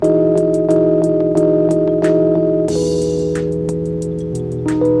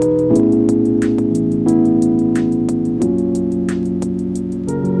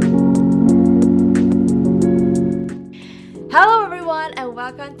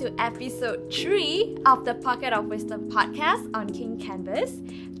to episode 3 of the Pocket of Wisdom podcast on King Canvas.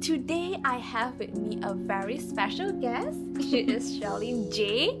 Today I have with me a very special guest. She is Charlene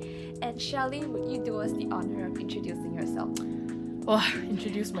J. And Charlene, would you do us the honor of introducing yourself? Oh,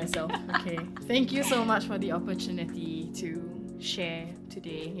 introduce myself. Okay. Thank you so much for the opportunity to share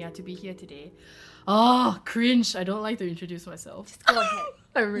today. Yeah, to be here today. Oh, cringe. I don't like to introduce myself. Just go ahead.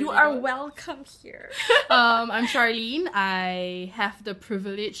 Really you are don't. welcome here. I'm Charlene. I have the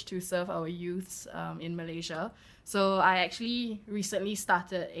privilege to serve our youths in Malaysia. So I actually recently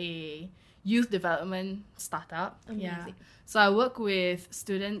started a youth development startup. Amazing. Yeah. So I work with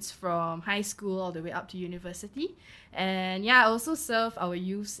students from high school all the way up to university. And yeah, I also serve our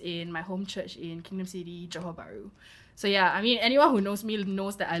youths in my home church in Kingdom City, Johor Bahru. So yeah, I mean, anyone who knows me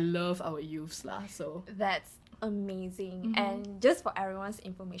knows that I love our youths lah. So That's amazing. And just for everyone's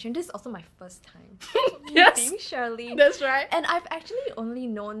information, this is also my first time Yes. meeting Charlene. that's right. And I've actually only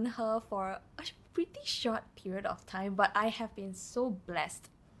known her for a pretty short period of time, but I have been so blessed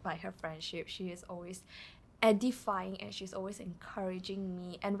by her friendship. She is always edifying and she's always encouraging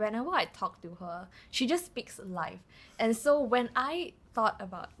me. And whenever I talk to her, she just speaks life. And so when I thought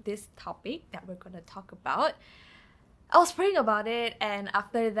about this topic that we're going to talk about, I was praying about it, and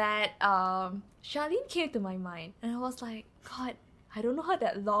after that, Charlene came to my mind, and I was like, God, I don't know how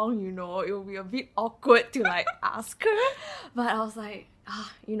that long, it will be a bit awkward to ask her, but I was like,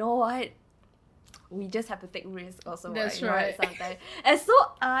 you know what? We just have to take risks also. That's right. right. Sometimes. And so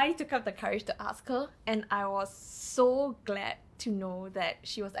I took up the courage to ask her, and I was so glad to know that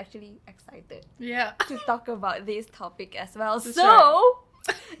she was actually excited Yeah. to talk about this topic as well. That's so,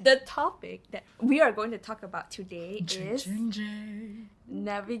 right. the topic that we are going to talk about today is J.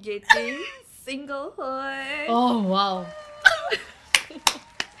 navigating singlehood. Oh, wow.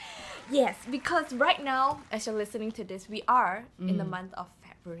 Yes, because right now, as you're listening to this, we are in the month of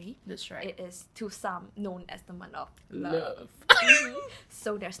February. That's right. It is to some known as the month of Love.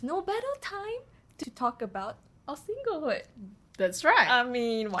 So there's no better time to talk about our singlehood. That's right. I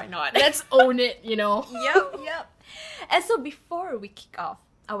mean, why not? Let's own it, Yep. And so before we kick off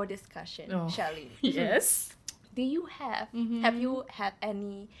our discussion, Charlene, Yes. do you have you had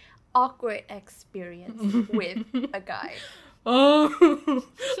any awkward experience with a guy? Oh,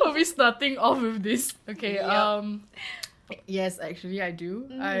 are we starting off with this? Okay. Yep. Yes, actually, I do.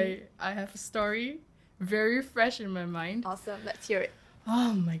 I have a story very fresh in my mind. Awesome, let's hear it.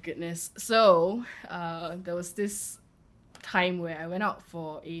 Oh my goodness. So, there was this time where I went out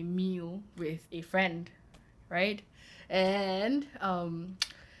for a meal with a friend, right? And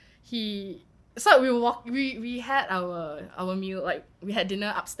we had our meal, like we had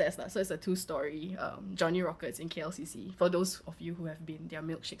dinner upstairs lah. So it's a 2-story Johnny Rockets in KLCC. For those of you who have been, their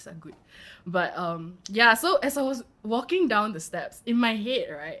milkshakes are good. But yeah, so as I was walking down the steps, in my head,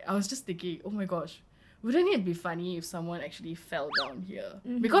 right, I was just thinking, oh my gosh, wouldn't it be funny if someone actually fell down here?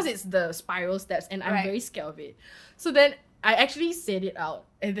 Because it's the spiral steps and I'm very scared of it. So then I actually said it out,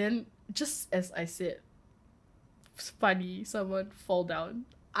 and then just as I said, it's funny, someone fall down.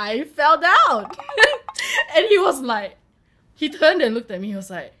 I fell down. And he was like, he turned and looked at me, he was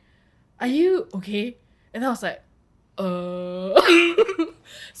like, are you okay? And I was like,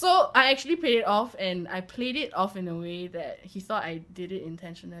 So I actually played it off, and I played it off in a way that he thought I did it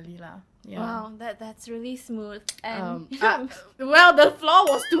intentionally lah. Yeah. Wow, that's really smooth. And Well, the floor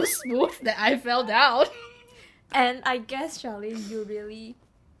was too smooth that I fell down. and I guess, Charlene, you really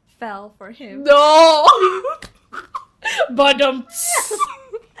fell for him. No. But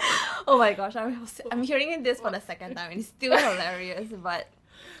Oh my gosh, I'm hearing this for the second time and it's still hilarious, but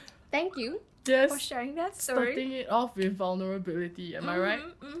thank you for sharing that story. Starting it off with vulnerability, am I right?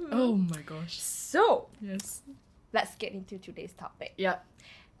 Oh my gosh. So, Yes. let's get into today's topic. Yeah.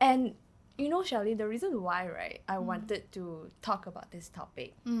 And Charlene, the reason why, right, I wanted to talk about this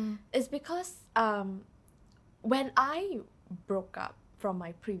topic is because when I broke up from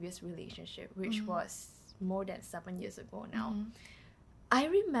my previous relationship, which was more than 7 years ago now, I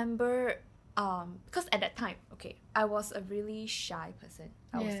remember, because at that time, I was a really shy person.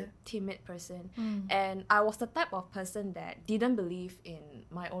 I was a timid person. And I was the type of person that didn't believe in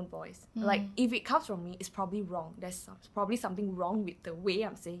my own voice. Like, if it comes from me, it's probably wrong. There's probably something wrong with the way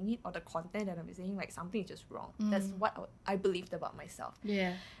I'm saying it or the content that I'm saying. Like, something is just wrong. That's what I believed about myself.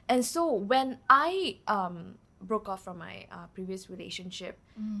 Yeah. And so when I broke off from my previous relationship,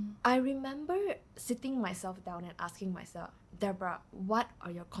 I remember sitting myself down and asking myself, Deborah, what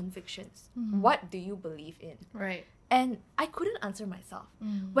are your convictions? What do you believe in? Right. And I couldn't answer myself.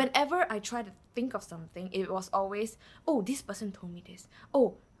 Whenever I tried to think of something, it was always, oh, this person told me this.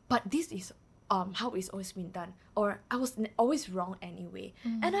 Oh, but this is how it's always been done, or I was always wrong anyway.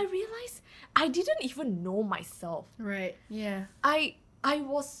 And I realized I didn't even know myself. Right. Yeah. I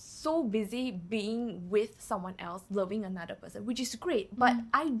was so busy being with someone else, loving another person, which is great, but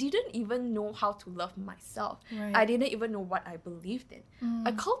I didn't even know how to love myself. Right. I didn't even know what I believed in.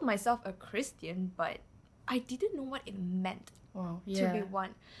 I called myself a Christian, but I didn't know what it meant Wow. to Yeah. be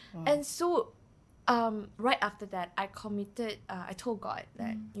one. Wow. And so right after that, I committed, I told God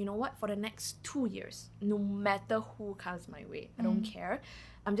that, you know what, for the next 2 years, no matter who comes my way, I don't care.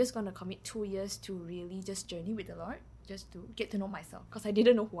 I'm just going to commit 2 years to really just journey with the Lord, just to get to know myself, because I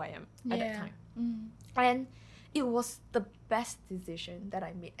didn't know who I am at that time. And it was the best decision that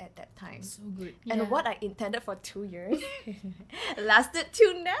I made at that time. So good. And what I intended for 2 years lasted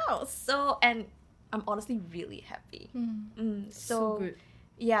till now. So, and I'm honestly really happy. So good.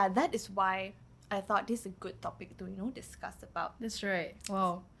 Yeah, that is why I thought this is a good topic to, discuss about. That's right.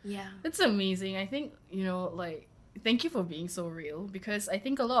 Wow. Yeah. That's amazing. I think, like, thank you for being so real, because I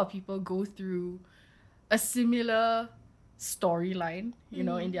think a lot of people go through a similar storyline,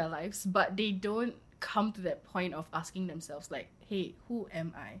 in their lives, but they don't come to that point of asking themselves, like, hey, who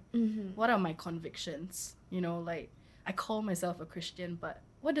am I? What are my convictions? Like, I call myself a Christian, but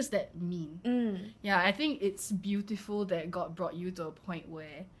what does that mean? Yeah, I think it's beautiful that God brought you to a point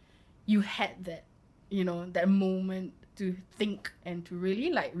where you had that, that moment to think and to really,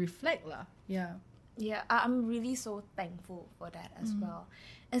 like, reflect lah. Yeah. Yeah, I'm really so thankful for that as well.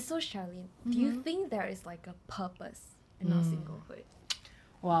 And so, Charlene, do you think there is like a purpose in our singlehood?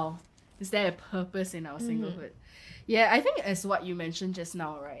 Wow. Is there a purpose in our singlehood? Yeah, I think as what you mentioned just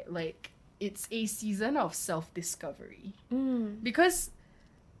now, right? Like, it's a season of self-discovery. Because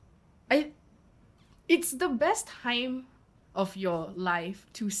it's the best time of your life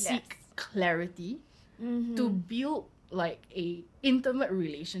to seek clarity, to build like a intimate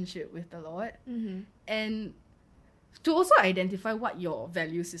relationship with the Lord, and to also identify what your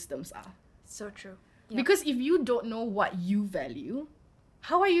value systems are. So true. Yep. Because if you don't know what you value,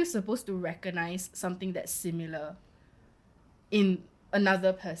 how are you supposed to recognize something that's similar in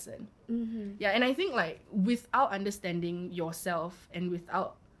another person? Yeah, and I think, like, without understanding yourself and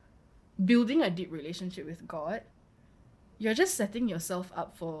without building a deep relationship with God, you're just setting yourself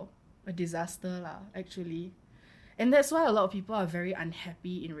up for a disaster lah, actually. And that's why a lot of people are very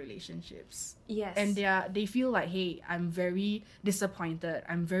unhappy in relationships. Yes. And they feel like, hey, I'm very disappointed,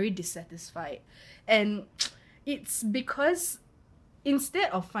 I'm very dissatisfied. And it's because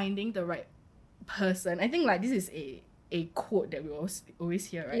instead of finding the right person, I think, like, this is a quote that we always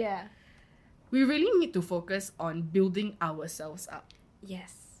hear, right? Yeah. We really need to focus on building ourselves up,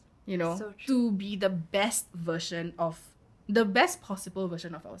 Yes. So to be the best possible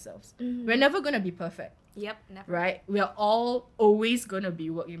version of ourselves. We're never going to be perfect. Yep, never. Right? We are all always going to be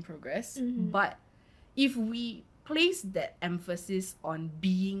work in progress. But if we place that emphasis on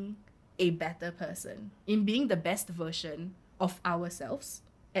being a better person, in being the best version of ourselves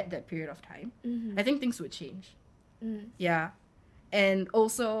at that period of time, I think things would change. Yeah. And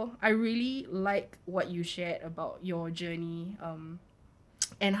also, I really like what you shared about your journey,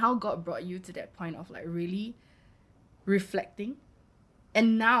 and how God brought you to that point of, like, really reflecting.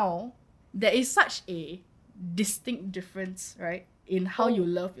 And now there is such a distinct difference, right, in how you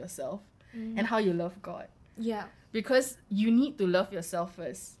love yourself and how you love God. Yeah. Because you need to love yourself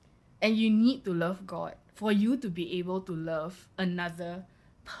first, and you need to love God for you to be able to love another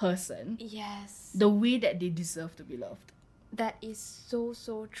person Yes. the way that they deserve to be loved. That is so,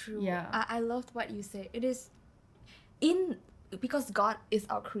 so true. Yeah. I loved what you said. It is because God is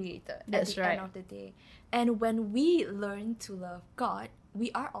our creator That's at the right. end of the day. And when we learn to love God,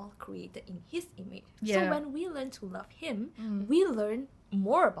 we are all created in His image. Yeah. So when we learn to love Him, we learn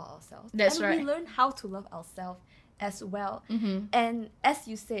more about ourselves. That's and right. we learn how to love ourselves as well. And as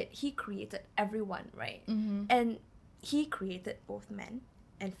you said, He created everyone, right? And He created both men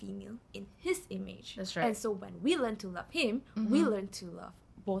and female in His image. That's right. And so when we learn to love Him, we learn to love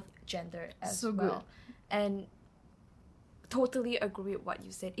both gender as So well. good. And totally agree with what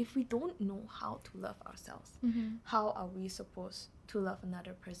you said. If we don't know how to love ourselves, how are we supposed to love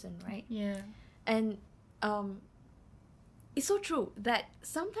another person, right? Yeah. And it's so true that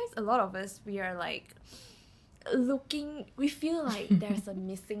sometimes a lot of us, we are like we feel like there's a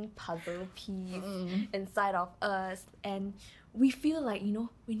missing puzzle piece inside of us, and we feel like,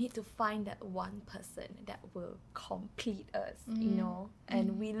 we need to find that one person that will complete us,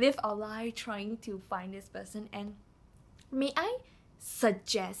 and we live our life trying to find this person. And may I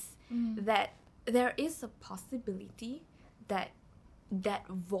suggest that there is a possibility that that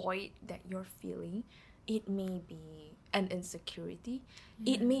void that you're feeling it may be an insecurity,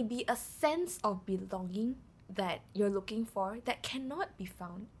 it may be a sense of belonging that you're looking for that cannot be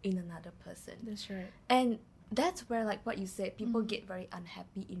found in another person. That's right. And that's where, like what you said, people get very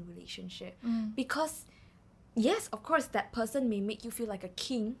unhappy in relationship because yes, of course, that person may make you feel like a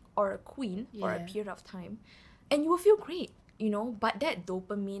king or a queen for a period of time, and you will feel great, you know, but that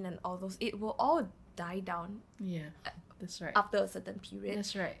dopamine and all those, it will all die down That's right. after a certain period.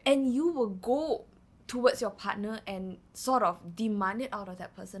 That's right. And you will go towards your partner and sort of demand it out of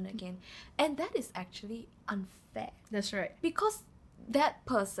that person again. And that is actually unfair. That's right. Because that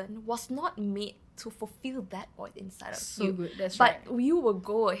person was not made to fulfill that void inside of So you. good. That's but right. you will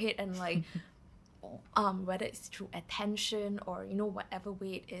go ahead and like whether it's through attention or, you know, whatever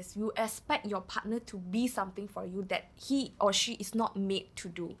way it is, you expect your partner to be something for you that he or she is not made to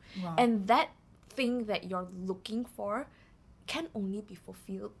do. Wow. And that thing that you're looking for can only be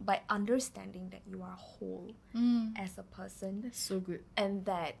fulfilled by understanding that you are whole as a person, That's so good. and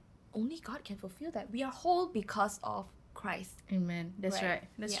that only God can fulfill that. We are whole because of Christ. Amen. That's Right. right.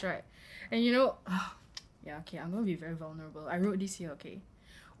 That's Yeah. right. And you know, okay, I'm gonna be very vulnerable. I wrote this here, okay?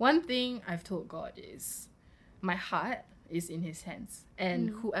 One thing I've told God is my heart is in his hands.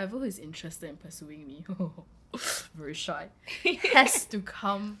 And whoever is interested in pursuing me, very shy, has to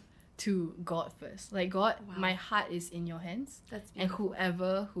come to God first. Like, God, Wow. my heart is in your hands. That's And beautiful.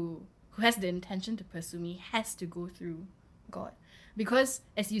 whoever who has the intention to pursue me has to go through God. Because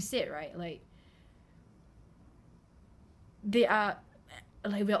as you said, right, like they are,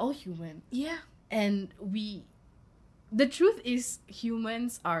 like, we're all human. Yeah. And the truth is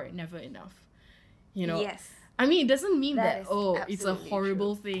humans are never enough. You know? Yes. I mean, it doesn't mean That that, is it's a absolutely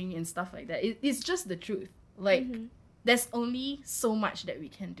horrible thing and stuff like that. It's just the truth. Like, there's only so much that we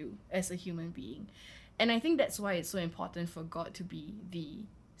can do as a human being. And I think that's why it's so important for God to be the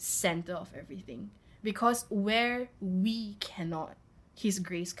center of everything. Because where we cannot, his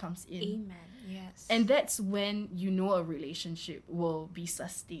grace comes in. Amen. Yes. And that's when you know a relationship will be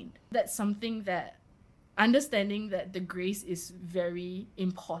sustained. That's something that, understanding that the grace is very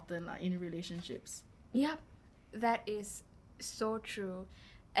important in relationships. yeah, that is so true.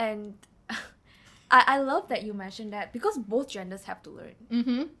 And I love that you mentioned that because both genders have to learn.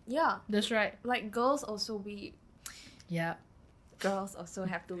 Mm-hmm. Yeah. That's right. Like girls also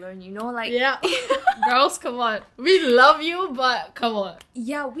have to learn, you know, like Yeah. Girls, come on. We love you, but come on.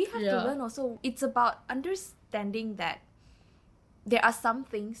 yeah, we have to Yeah. learn also. It's about understanding that there are some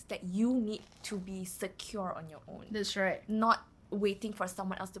things that you need to be secure on your own. That's right. Not waiting for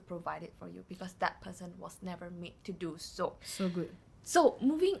someone else to provide it for you because that person was never made to do so. So good. So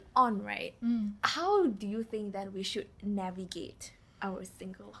moving on, right? How do you think that we should navigate our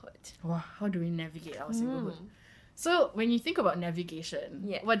singlehood? Wow, how do we navigate our singlehood? So when you think about navigation,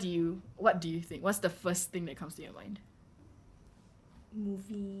 Yeah. what do you think? What's the first thing that comes to your mind?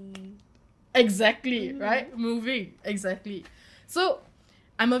 Moving. Exactly, right? Moving. Exactly. So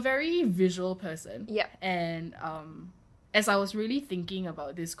I'm a very visual person. Yeah. And as I was really thinking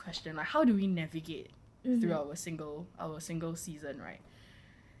about this question, like how do we navigate through our single season, right?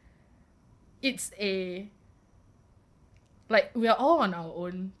 It's like we are all on our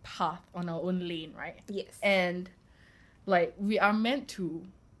own path, on our own lane, right? Yes. And like we are meant to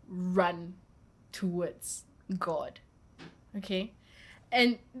run towards God. Okay?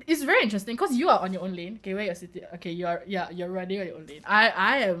 And it's very interesting because you are on your own lane. Okay, where you're sitting. Okay, you're running on your own lane.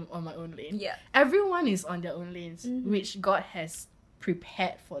 I am on my own lane. Yeah. Everyone is on their own lanes, which God has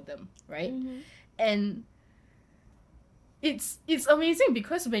prepared for them, right? And it's amazing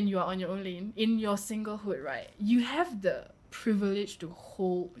because when you are on your own lane, in your singlehood, right, you have the privilege to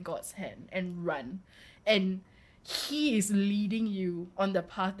hold God's hand and run. And he is leading you on the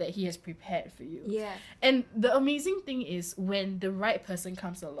path that he has prepared for you. Yeah. And the amazing thing is when the right person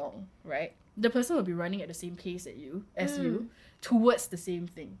comes along, right? The person will be running at the same pace as you, towards the same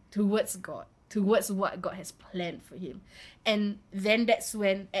thing, towards God, towards what God has planned for him. And then that's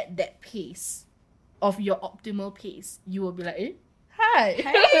when at that pace, of your optimal pace, you will be like, hi.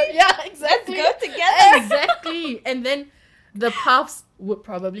 Hey, yeah, exactly. let's go together. Exactly. And then the paths would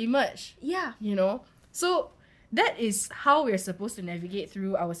probably merge, Yeah. you know? So that is how we're supposed to navigate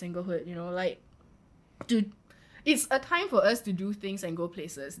through our singlehood, you know, like it's a time for us to do things and go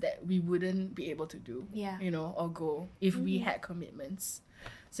places that we wouldn't be able to do, Yeah. you know, or go if we had commitments.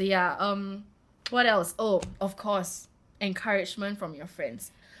 So yeah, what else? Oh, of course, encouragement from your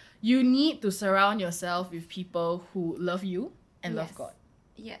friends. You need to surround yourself with people who love you and love Yes. God.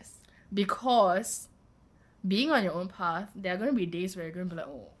 Yes. Because being on your own path, there are going to be days where you're going to be like,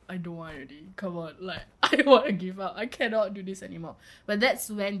 oh, I don't want already. Come on, like, I want to give up. I cannot do this anymore. But that's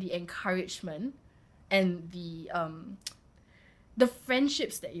when the encouragement and the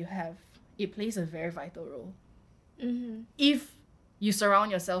friendships that you have, it plays a very vital role. If you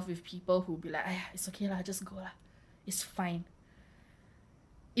surround yourself with people who be like, it's okay lah, just go lah, it's fine,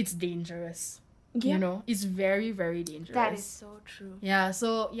 it's dangerous. You know, it's very, very dangerous. That is so true. Yeah,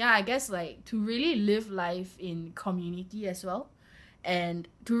 so yeah, I guess like to really live life in community as well, and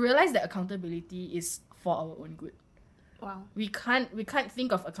to realize that accountability is for our own good. Wow. We can't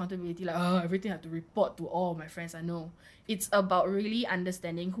think of accountability like, oh, everything I have to report to all of my friends. I know. It's about really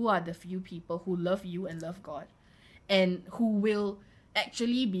understanding who are the few people who love you and love God, and who will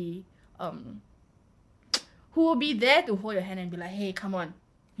actually be there to hold your hand and be like, hey, come on,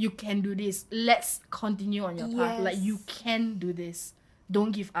 you can do this. Let's continue on your path. Like, you can do this.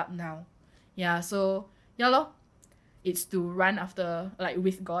 Don't give up now. Yeah, so yeah lor. It's to run after, like,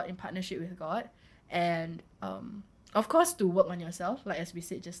 with God, in partnership with God, and of course to work on yourself, like as we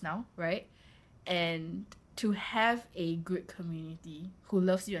said just now, right? And to have a good community who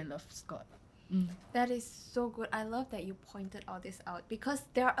loves you and loves God. That is so good. I love that you pointed all this out, because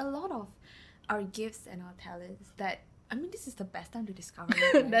there are a lot of our gifts and our talents that, I mean, this is the best time to discover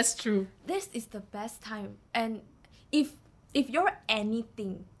it, right? That's true. This is the best time. And if you're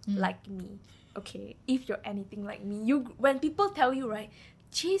anything like me, okay, if you're anything like me, when people tell you, right,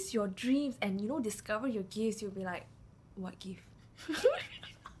 chase your dreams and, you know, discover your gifts, you'll be like, what gift?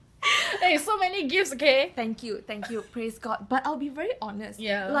 Hey, so many gifts, okay? Thank you, praise God. But I'll be very honest.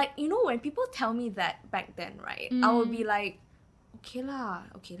 Yeah. Like, you know, when people tell me that back then, right, I will be like, okay lah,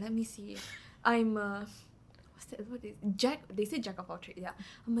 okay, let me see. I'm they say jack of all trades, yeah.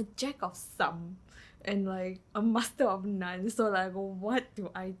 I'm a jack of some and like a master of none. So like, what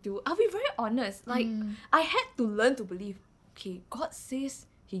do I do? I'll be very honest. Like, I had to learn to believe, okay, God says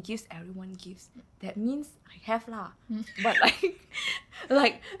He gives everyone gifts. That means I have lah. But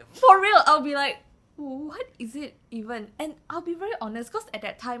like for real, I'll be like, what is it even? And I'll be very honest, because at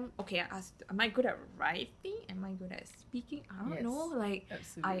that time, okay, I asked, am I good at writing? Am I good at speaking? I don't know. Like,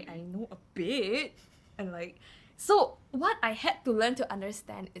 I know a bit. And like, so what I had to learn to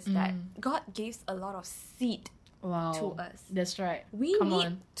understand is that God gives a lot of seed to us. That's right. We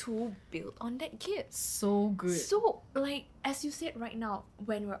need to build on that gift. So good. So, like, as you said right now,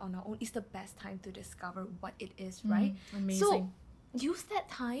 when we're on our own, it's the best time to discover what it is, right? Amazing. So, use that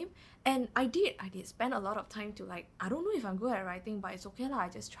time. And I did spend a lot of time to, like, I don't know if I'm good at writing, but it's okay lah, I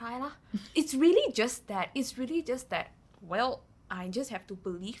just try lah. It's really just that. Well, I just have to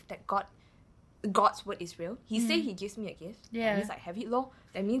believe that God's word is real. He said He gives me a gift. Yeah. That means I have it, lor.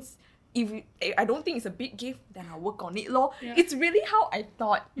 That means I don't think it's a big gift, then I'll work on it, lor. Yeah. It's really how I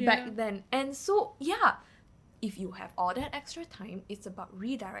thought back then. And so, yeah, if you have all that extra time, it's about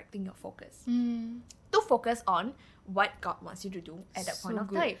redirecting your focus. To focus on what God wants you to do at that point of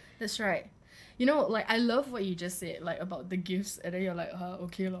time. That's right. You know, like, I love what you just said, like, about the gifts, and then you're like,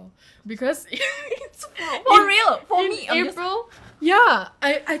 okay lor. Because it's for real. For me, in April, yeah,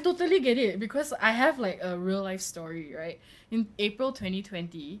 I totally get it, because I have, like, a real life story, right? In April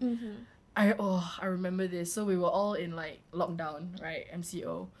 2020, I remember this. So we were all in, like, lockdown, right?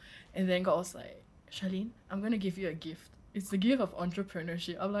 MCO. And then God was like, Charlene, I'm gonna give you a gift. It's the gift of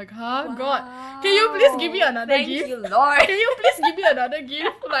entrepreneurship. I'm like, wow. God, can you please give me another gift? Thank you, Lord. Can you please give me another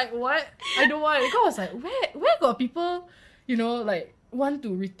gift? Like, what? I don't want it. God was like, where got people, you know, like, want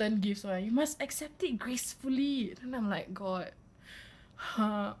to return gifts? Right? You must accept it gracefully. And I'm like, God,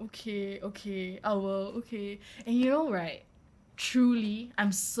 okay, I will, okay. And you know, right, truly,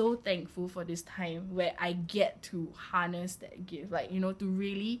 I'm so thankful for this time where I get to harness that gift. Like, you know, to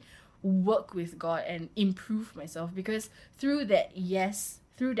really work with God and improve myself, because through that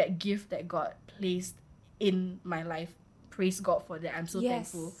gift that God placed in my life, praise God for that. I'm so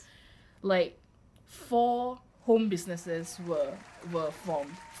thankful. Like, 4 home businesses were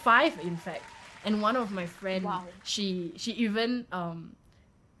formed, 5 in fact, and one of my friend, she even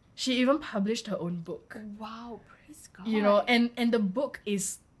published her own book. Wow, praise God. You know, and the book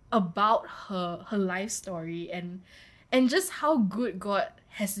is about her life story and just how good God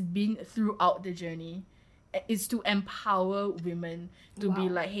has been throughout the journey. Is to empower women to be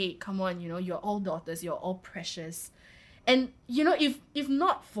like, hey, come on, you know, you're all daughters, you're all precious. And, you know, if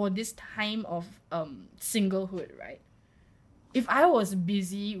not for this time of singlehood, right? If I was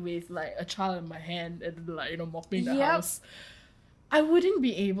busy with, like, a child in my hand and, like, you know, mopping the house, I wouldn't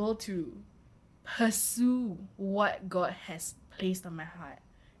be able to pursue what God has placed on my heart,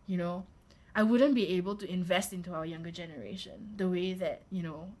 you know? I wouldn't be able to invest into our younger generation the way that, you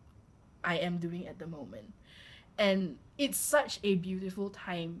know, I am doing at the moment. And it's such a beautiful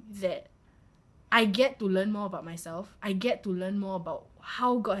time that I get to learn more about myself. I get to learn more about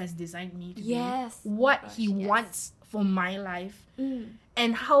how God has designed me to Yes. be, what Gosh, He yes. wants for my life, Mm.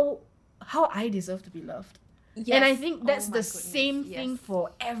 and how I deserve to be loved. Yes. And I think that's Oh the my goodness, same yes. thing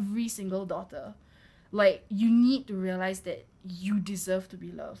for every single daughter. Like, you need to realize that you deserve to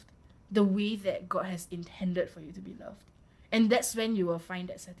be loved the way that God has intended for you to be loved. And that's when you will find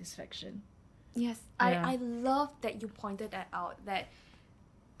that satisfaction. Yes, Yeah. I love that you pointed that out, that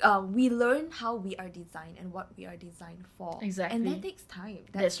we learn how we are designed and what we are designed for. Exactly. And that takes time.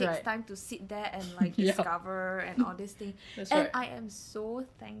 That That's takes right. time to sit there and like Yeah. discover and all these things. That's And right. I am so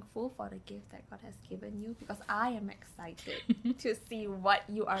thankful for the gift that God has given you, because I am excited to see what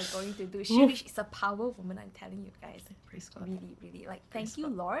you are going to do. She is a power woman, I'm telling you guys. Praise God. Really, really. Like, thank Praise you,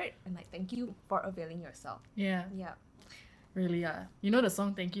 God. Lord, and like thank you for availing yourself. Yeah, Yeah. really. You know the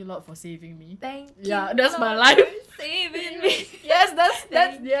song "Thank You Lord for Saving Me." Thank Yeah, you. that's my Lord, life. for saving me. Yes, that's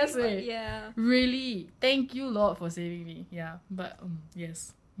Thank yes, you, way. yeah. Really, thank you, Lord, for saving me. Yeah, but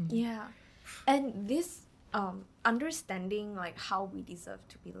yes. Yeah. And this understanding like how we deserve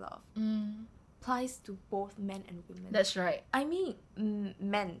to be loved applies to both men and women. That's right. I mean,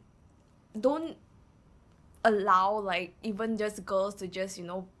 men, don't allow like even just girls to just, you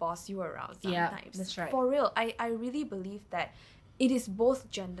know, boss you around Yeah, sometimes. that's right. For real, I really believe that it is both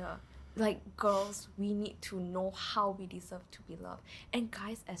gender. Like, girls, we need to know how we deserve to be loved, and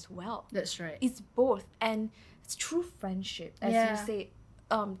guys as well. That's right. It's both, and it's through friendship, as Yeah. you say,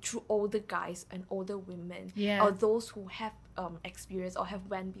 through older guys and older women, Yeah. or those who have experience or have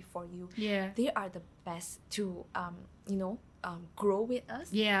went before you. Yeah. They are the best to grow with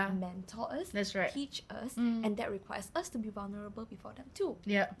us, Yeah. mentor us, That's right. teach us, Mm. and that requires us to be vulnerable before them too.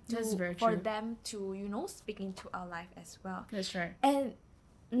 Yeah, that's very For true. them to, you know, speak into our life as well. That's right. And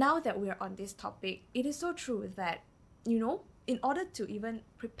now that we're on this topic, it is so true that, you know, in order to even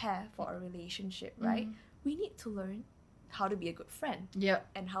prepare for a relationship, right, we need to learn how to be a good friend Yeah.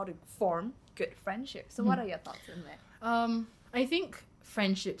 and how to form good friendships. So what are your thoughts on that? I think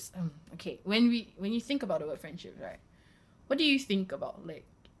friendships. Okay, when you think about the word friendship, right? What do you think about? Like,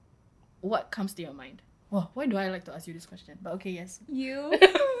 what comes to your mind? Well, why do I like to ask you this question? But okay, yes. You?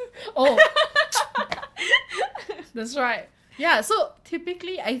 Oh, that's right. Yeah, so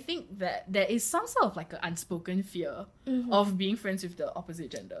typically I think that there is some sort of like an unspoken fear of being friends with the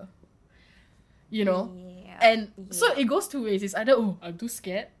opposite gender. You know? Yeah. And so it goes two ways. It's either, oh, I'm too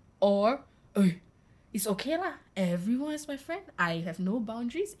scared, or, oh, it's okay lah. Everyone is my friend. I have no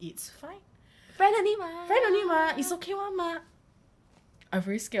boundaries. It's fine. Friend only ma. Friend only ma. It's okay one ma. I'm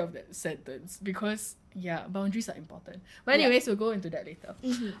very scared of that sentence because, yeah, boundaries are important. But anyways, we'll go into that later.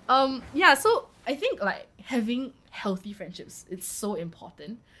 Yeah, so I think like having healthy friendships, it's so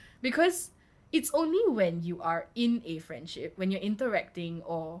important because it's only when you are in a friendship, when you're interacting,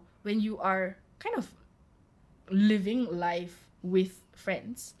 or when you are kind of living life with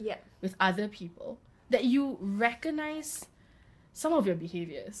friends, Yeah. with other people, that you recognize some of your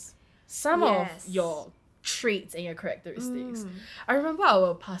behaviors, some Yes. of your traits and your characteristics. Mm. I remember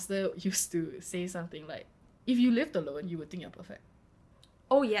our pastor used to say something like, if you lived alone, you would think you're perfect.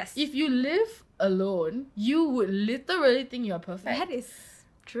 Oh yes. If you live alone, you would literally think you're perfect. That is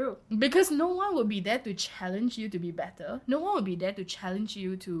true. Because no one would be there to challenge you to be better. No one would be there to challenge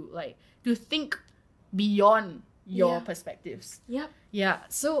you to to think beyond your Yeah. perspectives. Yep. Yeah.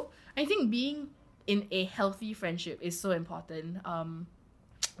 So I think being in a healthy friendship is so important.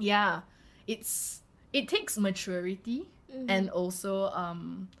 Yeah. It takes maturity and also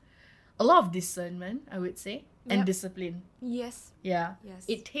a lot of discernment, I would say, and Yep. discipline. Yes. Yeah. Yes.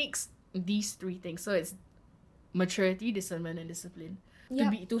 It takes these three things. So it's maturity, discernment, and discipline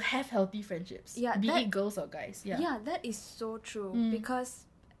Yep. to have healthy friendships. Yeah, Be that- it girls or guys. Yeah. Yeah, that is so true Mm. because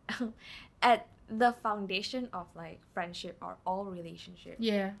at the foundation of like friendship or all relationship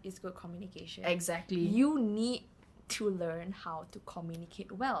Yeah. is good communication. Exactly. You need to learn how to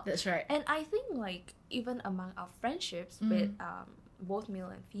communicate well. That's right. And I think like even among our friendships with both male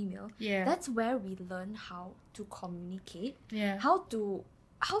and female, Yeah. that's where we learn how to communicate, Yeah. how to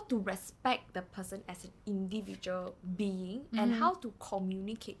respect the person as an individual being, and how to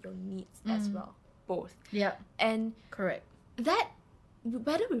communicate your needs as well, both. Yeah. And Correct. that,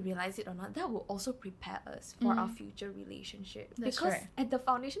 whether we realize it or not, that will also prepare us for our future relationship. That's because right. at the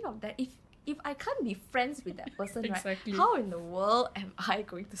foundation of that, if I can't be friends with that person, Exactly. right, how in the world am I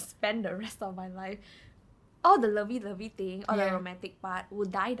going to spend the rest of my life all the lovey thing, all the Yeah. romantic part will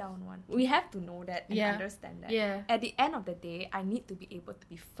die down one. We have to know that and Yeah. understand that. Yeah. At the end of the day, I need to be able to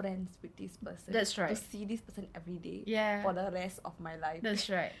be friends with this person. That's right. To see this person every day. Yeah. For the rest of my life. That's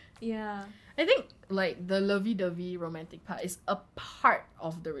right. Yeah. I think like the lovey-dovey romantic part is a part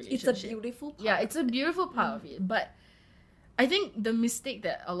of the It's relationship. a beautiful part. Yeah, it's a beautiful part of it. But I think the mistake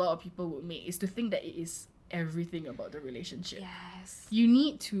that a lot of people would make is to think that it is everything about the relationship. Yes. You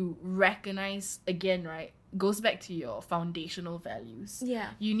need to recognize, again, right? Goes back to your foundational values.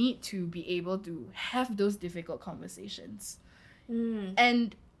 Yeah. You need to be able to have those difficult conversations. Mm.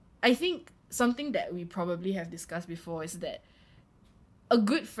 And I think something that we probably have discussed before is that a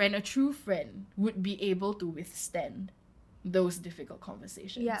good friend, a true friend, would be able to withstand those difficult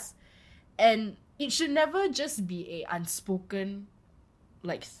conversations. Yeah. And it should never just be a unspoken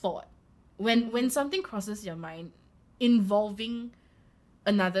like thought. When something crosses your mind involving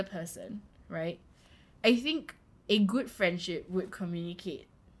another person, right? I think a good friendship would communicate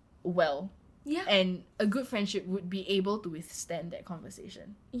well. Yeah. And a good friendship would be able to withstand that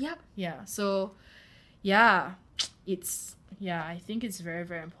conversation. Yep. Yeah. So yeah, I think it's very,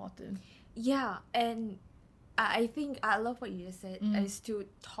 very important. Yeah. And I think I love what you just said, is to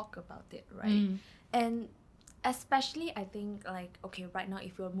talk about it, right? And especially I think like, okay, right now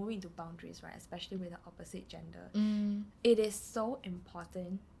if you're moving to boundaries, right, especially with the opposite gender, it is so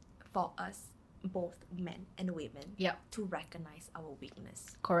important for us, both men and women, Yep. to recognize our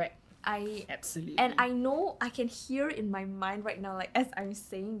weakness. Correct. I Absolutely. And I know I can hear in my mind right now, like as I'm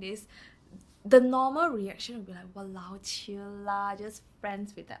saying this, the normal reaction will be like, walao, chill lah, just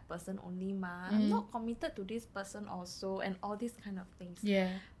friends with that person only ma. I'm not committed to this person also, and all these kind of things. Yeah.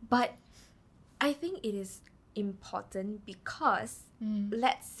 But I think it is important because,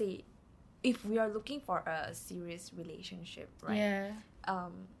 let's say, if we are looking for a serious relationship, right? Yeah.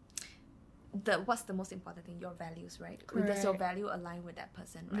 What's the most important thing? Your values, right? Does your Correct. value align with that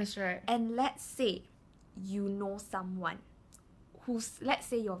person, right? That's right. And let's say you know someone who's, let's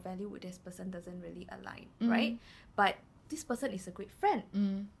say your value with this person doesn't really align, right? But this person is a great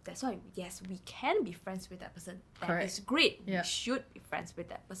friend. That's why, yes, we can be friends with that person. That Correct. is great. Yeah. We should be friends with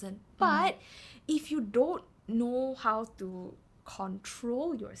that person. But if you don't know how to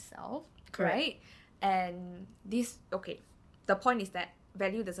control yourself, Correct. right? And this, okay, the point is that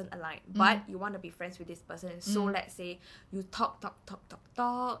value doesn't align, but you want to be friends with this person. So let's say you talk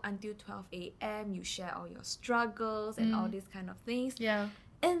until 12 a.m. You share all your struggles and all these kind of things. Yeah.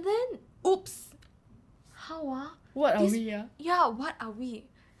 And then, oops, how What are This- we? Yeah. yeah, what are we?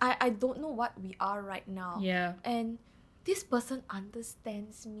 I don't know what we are right now. Yeah. And this person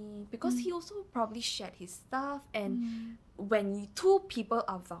understands me because he also probably shared his stuff. And when two people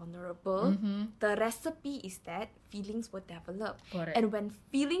are vulnerable, the recipe is that feelings will develop. Correct. And when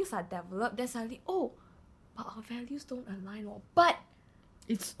feelings are developed, then suddenly, oh, but our values don't align. Or, but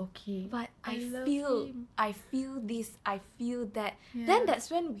It's okay. I love feel him. I feel this, I feel that. Yeah. Then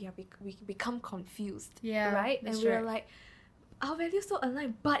that's when we become confused. Yeah, Right? And that's we're right. like, our values don't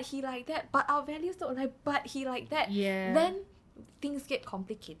align, but he like that. But our values don't align, but he like that. Yeah. Then things get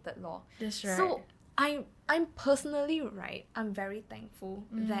complicated, lor. That's right. So I'm personally, right, I'm very thankful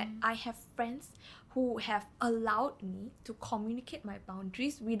that I have friends who have allowed me to communicate my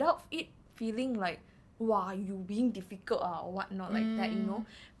boundaries without it feeling like, wow, you being difficult or whatnot like that, you know?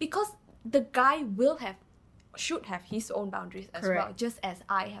 Because the guy should have his own boundaries as well, Correct. just as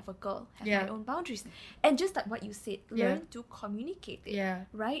I have a girl have Yeah. my own boundaries. And just like what you said, Yeah. learn to communicate it. Yeah.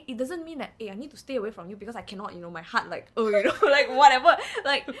 Right? It doesn't mean that, hey, I need to stay away from you because I cannot, my heart like, oh, like whatever.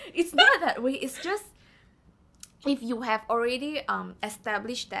 Like, it's not that way. It's just, if you have already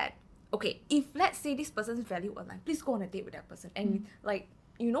established that, okay, if let's say this person's value align, please go on a date with that person and like,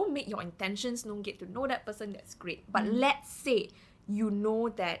 make your intentions known, get to know that person, that's great. But let's say you know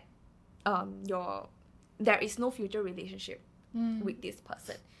that there is no future relationship with this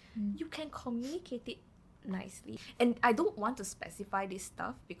person. You can communicate it nicely. And I don't want to specify this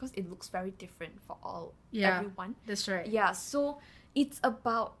stuff because it looks very different for everyone. That's right. Yeah, so it's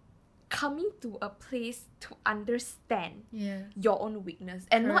about coming to a place to understand Yeah. your own weakness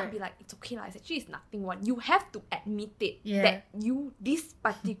and not Correct. be like, it's okay lah, it's nothing one. You have to admit it Yeah. that this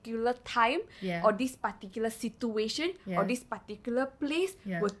particular time Yeah. or this particular situation Yeah. or this particular place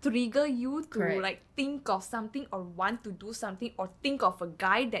Yeah. will trigger you to Correct. like think of something or want to do something or think of a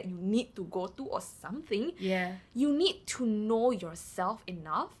guy that you need to go to or something. Yeah. You need to know yourself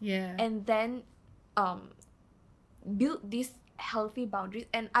enough Yeah. and then build these healthy boundaries.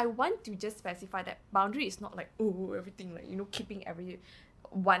 And I want to just specify that boundary is not like, oh, everything like, keeping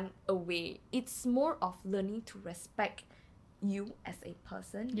everyone away. It's more of learning to respect you as a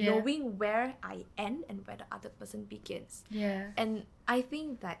person, Yeah. knowing where I end and where the other person begins. Yeah. And I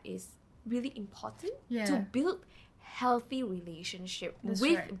think that is really important Yeah. to build healthy relationship That's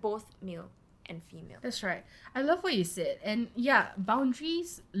with right. both male and female. That's right. I love what you said. And yeah,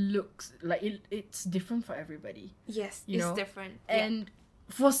 boundaries looks like it's different for everybody. Yes, You it's know, different. And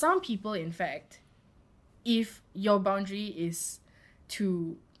for some people, in fact, if your boundary is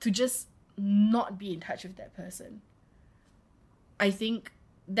to just not be in touch with that person, I think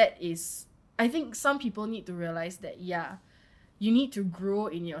some people need to realize that, yeah, you need to grow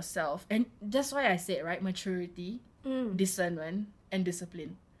in yourself. And that's why I said, right, maturity, discernment, and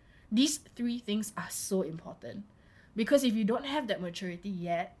discipline. These 3 things are so important. Because if you don't have that maturity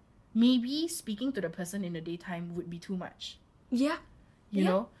yet, maybe speaking to the person in the daytime would be too much. Yeah. You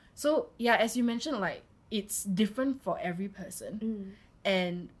know? So, yeah, as you mentioned, like, it's different for every person.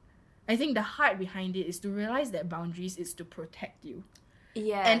 And I think the heart behind it is to realize that boundaries is to protect you.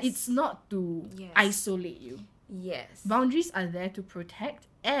 Yes. And it's not to isolate you. Yes. Boundaries are there to protect.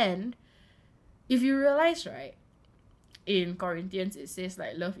 And if you realize, right, in Corinthians it says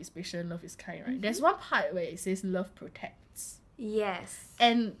like love is patient, love is kind, right? There's one part where it says love protects. Yes.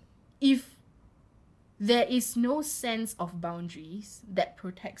 And if there is no sense of boundaries that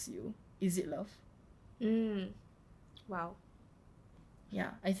protects you, is it love? Wow.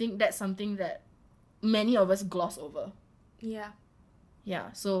 Yeah, I think that's something that many of us gloss over. Yeah.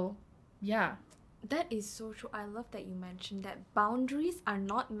 Yeah, so, yeah. That is so true. I love that you mentioned that boundaries are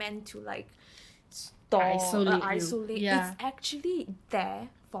not meant to like stop isolate. Yeah. It's actually there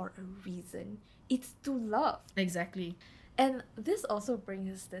for a reason. It's to love. Exactly. And this also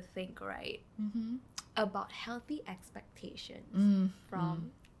brings us to think, right, about healthy expectations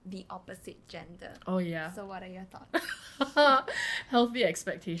from the opposite gender. Oh, yeah. So what are your thoughts? Healthy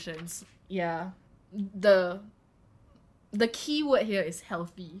expectations. Yeah. The key word here is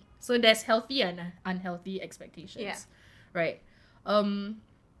healthy. So there's healthy and unhealthy expectations. Yeah. Right.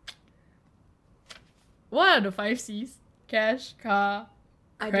 What are the 5 C's? Cash, car,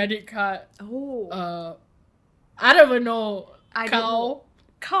 credit card. Oh. I don't even know. I don't know.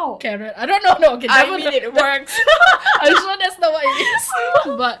 Cow. Carrot. I don't know. No, okay. I mean, it works. I'm sure that's not what it is.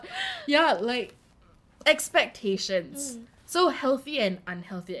 But yeah, like expectations. So healthy and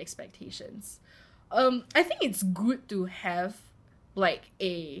unhealthy expectations. I think it's good to have like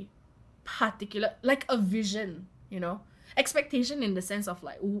a particular, like a vision, you know? Expectation in the sense of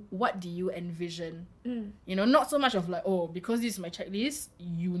like, what do you envision? You know, not so much of like, oh, because this is my checklist,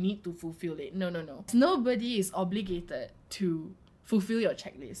 you need to fulfill it. No. Nobody is obligated to fulfill your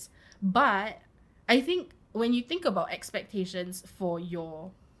checklist. But I think when you think about expectations for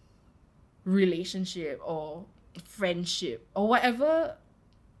your relationship or friendship or whatever,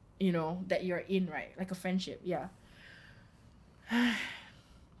 you know, that you're in, right? Like a friendship, yeah.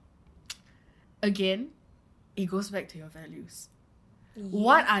 Again, it goes back to your values. Yeah.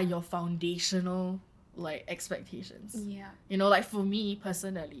 What are your foundational like expectations? Yeah. You know, like for me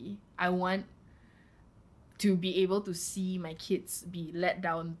personally, I want to be able to see my kids be led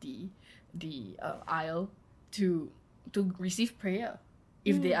down the aisle to receive prayer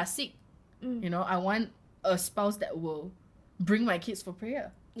if they are sick. You know, I want a spouse that will bring my kids for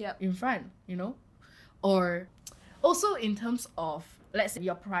prayer in front, you know? Or also in terms of, let's say,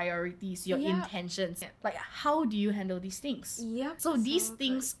 your priorities, your intentions. Like, how do you handle these things? So these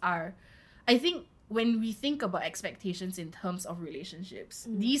things are, I think, when we think about expectations in terms of relationships,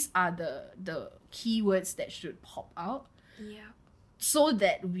 these are the keywords that should pop out. So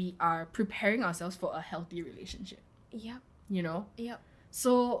that we are preparing ourselves for a healthy relationship. You know?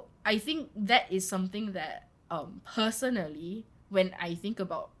 So I think that is something that personally, when I think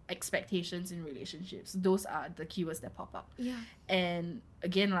about expectations in relationships, those are the keywords that pop up. And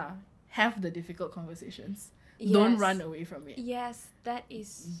again, have the difficult conversations. Don't run away from it. Yes, that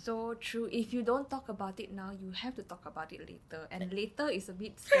is so true. If you don't talk about it now, you have to talk about it later. And later is a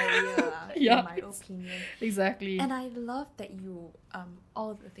bit scarier, in my opinion. Exactly. And I love that you,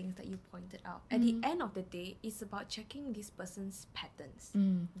 all the things that you pointed out. At the end of the day, it's about checking this person's patterns,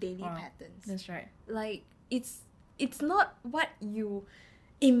 daily patterns. That's right. Like, it's not what you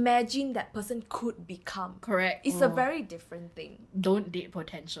imagine that person could become. Correct. It's a very different thing. Don't date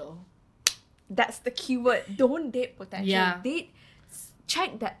potential. That's the keyword. Don't date potential. Yeah.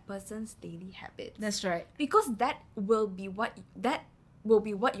 Check that person's daily habits. That's right. Because that will be what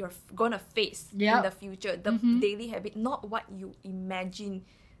you're gonna face in the future. The daily habit, not what you imagine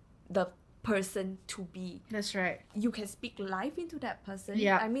the person to be. That's right. You can speak life into that person.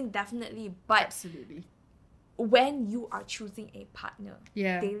 Yeah. I mean, definitely. But absolutely, when you are choosing a partner,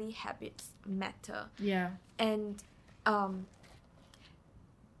 Yeah. daily habits matter. Yeah. And I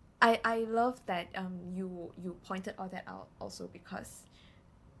love that you pointed all that out also, because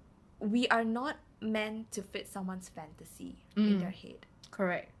we are not meant to fit someone's fantasy in their head.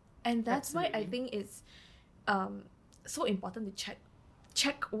 Correct. And that's why I Absolutely. think it's so important to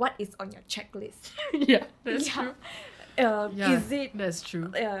check what is on your checklist. Yeah, that's Yeah. true. Yeah, Is it that's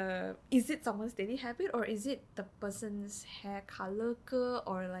true. is it someone's daily habit, or is it the person's hair color ke,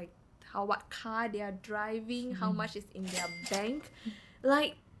 or like what car they are driving, how much is in their bank?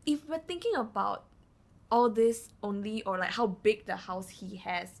 Like, if we're thinking about all this only, or like how big the house he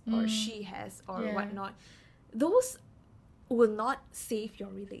has or she has or Yeah. whatnot, those will not save your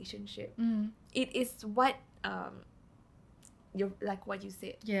relationship. It is what like what you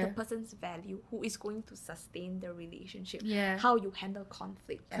said, Yeah. the person's value, who is going to sustain the relationship. Yeah. How you handle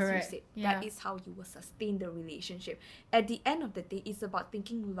conflict, as Correct. you said, Yeah. that is how you will sustain the relationship. At the end of the day, it's about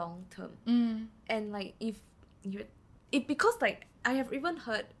thinking long term. And like, if because like I have even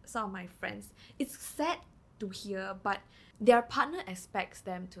heard some of my friends, it's sad to hear, but their partner expects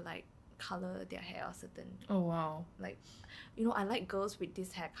them to like color their hair a certain, Oh wow. like, I like girls with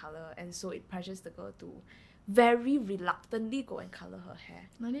this hair color, and so it pressures the girl to very reluctantly go and color her hair.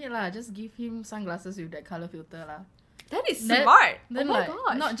 No need lah, just give him sunglasses with that color filter lah. That is Then- smart. Then Oh my like,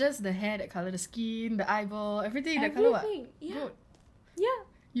 gosh. not just the hair that color, the skin, the eyeball, everything that color what? Everything. Yeah. Good. Yeah.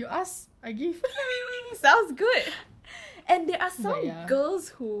 You ask, I give. Sounds good. And there are some But yeah. girls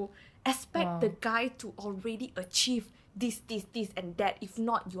who expect Wow. the guy to already achieve this, and that. If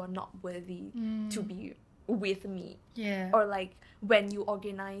not, you are not worthy to be with me. Yeah. Or like, when you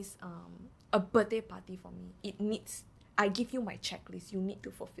organize a birthday party for me, I give you my checklist. You need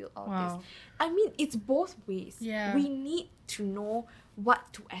to fulfill all Wow. this. I mean, it's both ways. Yeah. We need to know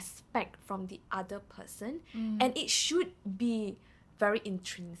what to expect from the other person, and it should be very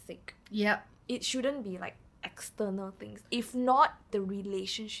intrinsic. Yep. It shouldn't be like external things. If not, the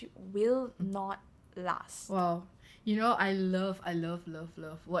relationship will not last. Wow. You know, I love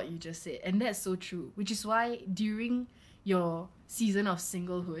what you just said. And that's so true. Which is why during your season of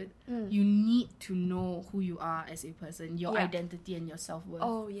singlehood, you need to know who you are as a person, your Yeah. identity and your self-worth.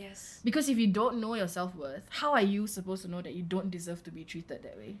 Oh, yes. Because if you don't know your self-worth, how are you supposed to know that you don't deserve to be treated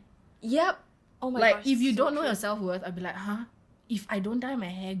that way? Yep. Oh my like, gosh. if you so don't know true. your self-worth, I'd be like, huh? If I don't dye my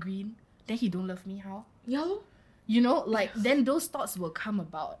hair green, then he don't love me, how? Yeah, lor. You know, like, then those thoughts will come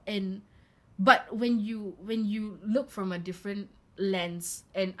about. But when you look from a different lens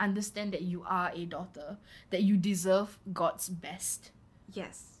and understand that you are a daughter, that you deserve God's best,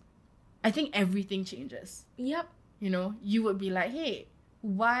 Yes. I think everything changes. Yep. You know, you would be like, hey,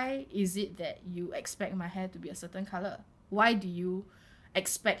 why is it that you expect my hair to be a certain color? Why do you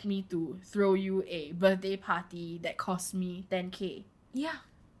expect me to throw you a birthday party that cost me 10K? Yeah.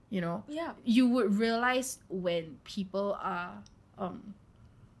 You know? Yeah. You would realize when people are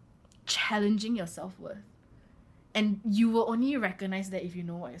challenging your self-worth. And you will only recognize that if you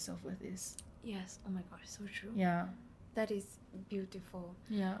know what your self-worth is. Yes. Oh my gosh, so true. Yeah. That is beautiful.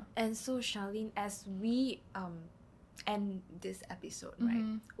 Yeah. And so, Charlene, as we end this episode,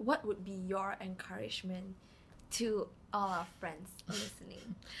 right? What would be your encouragement to all our friends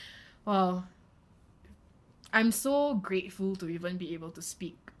listening? Well, I'm so grateful to even be able to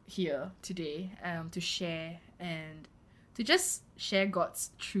speak here today, to share and to just share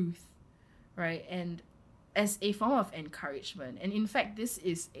God's truth, right? And as a form of encouragement. And in fact, this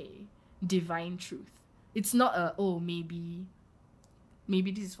is a divine truth. It's not maybe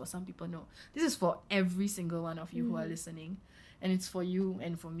this is for some people. No, this is for every single one of you who are listening, and it's for you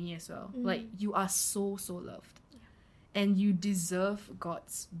and for me as well. Like, you are so loved, and you deserve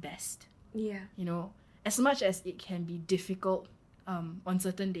God's best. Yeah. You know, as much as it can be difficult on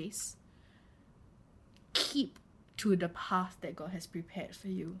certain days, keep to the path that God has prepared for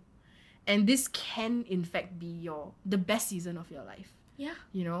you. And this can in fact be the best season of your life. Yeah.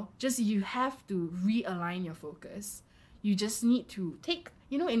 You know, just you have to realign your focus. You just need to take,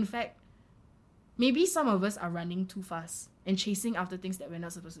 in fact, maybe some of us are running too fast and chasing after things that we're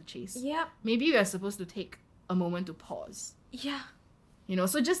not supposed to chase. Yeah. Maybe we are supposed to take a moment to pause. Yeah.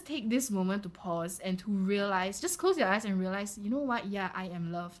 So just take this moment to pause and to realize, just close your eyes and realize, you know what? Yeah, I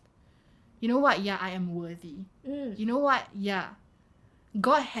am loved. You know what? Yeah, I am worthy. You know what? Yeah,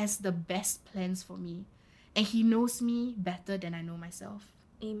 God has the best plans for me. And He knows me better than I know myself.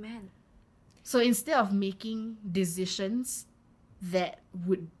 Amen. So instead of making decisions that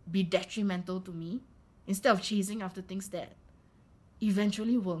would be detrimental to me, instead of chasing after things that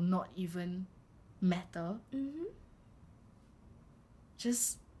eventually will not even matter,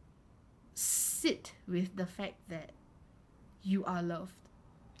 just sit with the fact that you are loved.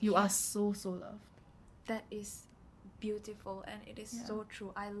 You are so loved. That is beautiful and it is so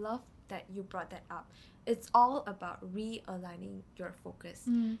true. I love that you brought that up. It's all about realigning your focus.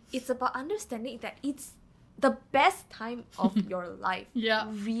 It's about understanding that it's the best time of your life. Yeah.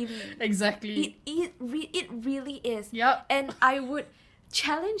 Really. Exactly. It really is. Yep. And I would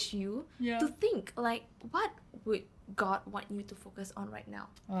challenge you Yeah. to think like, what would God want you to focus on right now?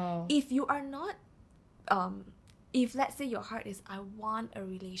 Wow. If you are not if let's say your heart is, I want a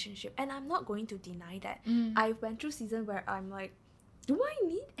relationship, and I'm not going to deny that. I went through season where I'm like, do I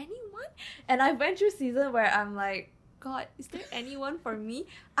need anyone? And I went through season where I'm like, God, is there anyone for me?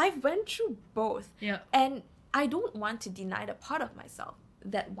 I've went through both. Yeah. And I don't want to deny the part of myself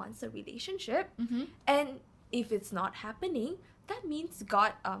that wants a relationship. And if it's not happening, that means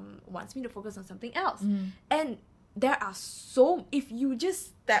God wants me to focus on something else. And there are if you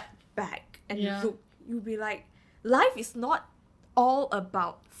just step back and look, you'll be like, life is not all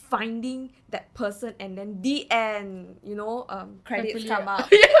about finding that person and then the end, credits come out.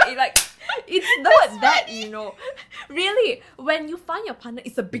 It's not that, Really, when you find your partner,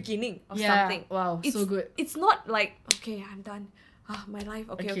 it's a beginning of something. Wow, so good. It's not like, okay, I'm done. My life,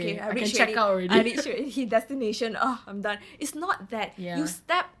 okay, I can reached check out already. I reached the destination. I'm done. It's not that. Yeah. You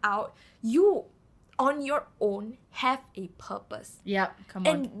step out, you on your own have a purpose. Yeah, come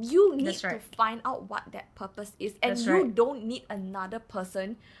on. And you need That's to right. find out what that purpose is. And That's you right. don't need another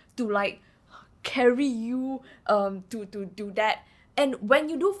person to like carry you to do that. And when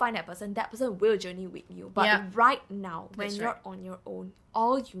you do find that person will journey with you. But right now, when That's you're right. on your own,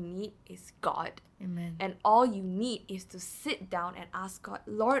 all you need is God. Amen. And all you need is to sit down and ask God,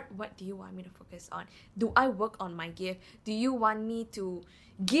 Lord, what do you want me to focus on? Do I work on my gift? Do you want me to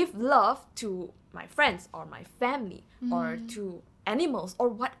give love to my friends or my family or to animals or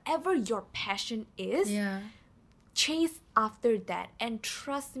whatever your passion is? Yeah. Chase after that, and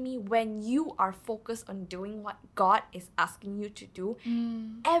trust me, when you are focused on doing what God is asking you to do,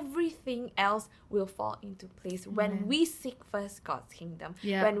 everything else will fall into place. When we seek first God's kingdom,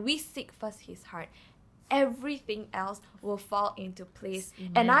 when we seek first His heart, everything else will fall into place.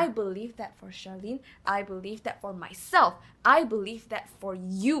 And I believe that for Charlene, I believe that for myself, I believe that for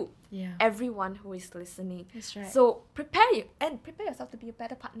you, everyone who is listening. That's right. So prepare yourself to be a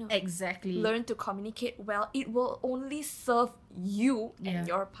better partner. Exactly. Learn to communicate well. It will only serve you and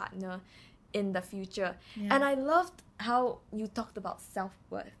your partner in the future. And I loved how you talked about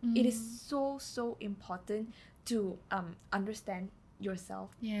self-worth. It is so important to understand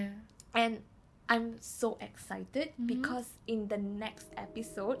yourself. Yeah. And I'm so excited because in the next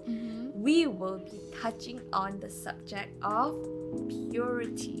episode, we will be touching on the subject of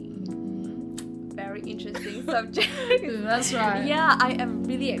purity. Very interesting subject. That's right. Yeah, I am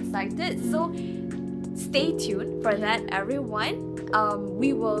really excited. So stay tuned for that, everyone.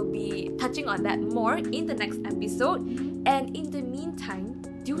 We will be touching on that more in the next episode. And in the meantime,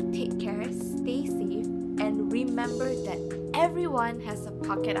 do take care, stay safe, and remember that everyone has a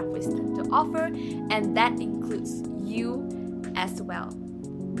pocket of wisdom to offer, and that includes you as well.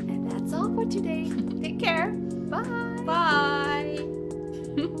 And that's all for today. Take care. Bye.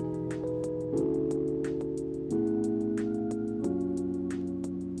 Bye.